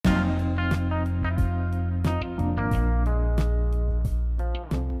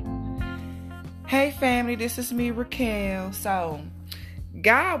Hey family, this is me, Raquel. So,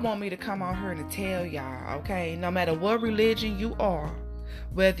 God want me to come on here and tell y'all, okay? No matter what religion you are,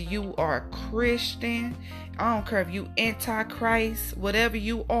 whether you are a Christian, I don't care if you anti-Christ, whatever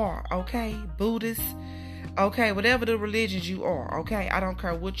you are, okay? Buddhist, okay? Whatever the religions you are, okay? I don't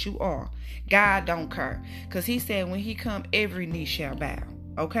care what you are. God don't care. Because he said when he come, every knee shall bow,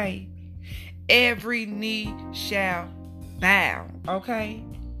 okay? Every knee shall bow, okay?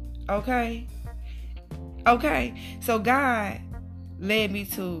 Okay? Okay, so God led me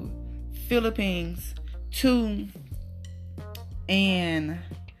to Philippians 2 and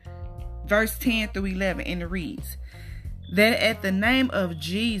verse 10 through 11, and it reads, that at the name of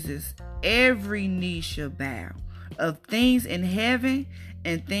Jesus, every knee shall bow, of things in heaven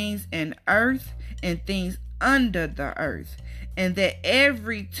and things in earth and things under the earth, and that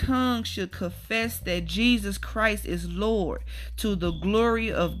every tongue should confess that Jesus Christ is Lord, to the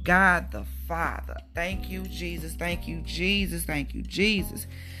glory of God the Father. Thank you, Jesus. Thank you, Jesus. Thank you, Jesus.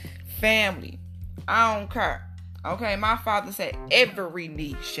 Family, I don't care. Okay, my Father said every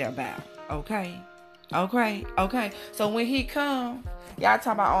knee shall bow. Okay. So when he come, y'all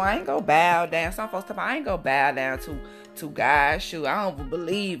talking about, I ain't gonna bow down. Some folks talking about, I ain't gonna bow down to God. Shoot, I don't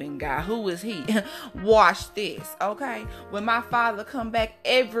believe in God. Who is he? Watch this, okay? When my Father come back,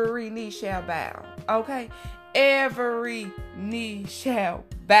 every knee shall bow, okay? Every knee shall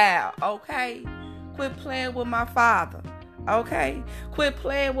bow, okay? Quit playing with my Father, okay? Quit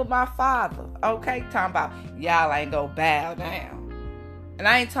playing with my Father, okay? Talking about, y'all ain't gonna bow down. And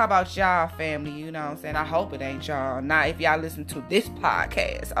I ain't talking about y'all family, you know what I'm saying? I hope it ain't y'all. Not if y'all listen to this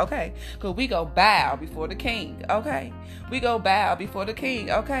podcast, okay? Because we go bow before the King, okay? We go bow before the King,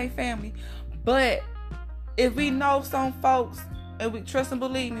 okay, family? But if we know some folks, and we trust and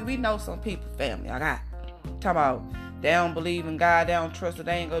believe me, we know some people, family, okay? Talking about they don't believe in God, they don't trust it,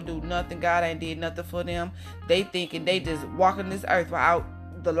 they ain't gonna do nothing, God ain't did nothing for them. They thinking they just walking this earth without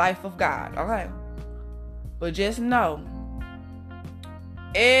the life of God, okay? But just know,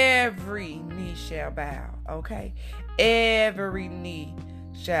 every knee shall bow, okay? Every knee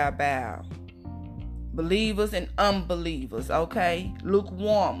shall bow. Believers and unbelievers, okay?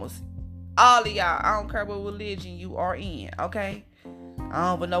 Lukewarmers. All of y'all, I don't care what religion you are in, okay? I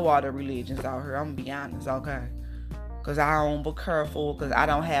don't even know all the religions out here, I'm gonna be honest, okay? Because I don't be careful, because I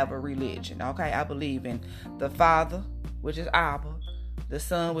don't have a religion, okay? I believe in the Father, which is Abba, the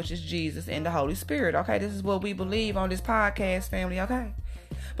Son, which is Jesus, and the Holy Spirit, okay? This is what we believe on this podcast, family, okay?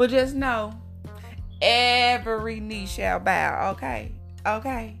 But just know, every knee shall bow, okay?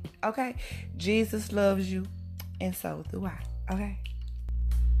 Okay? Jesus loves you, and so do I, okay?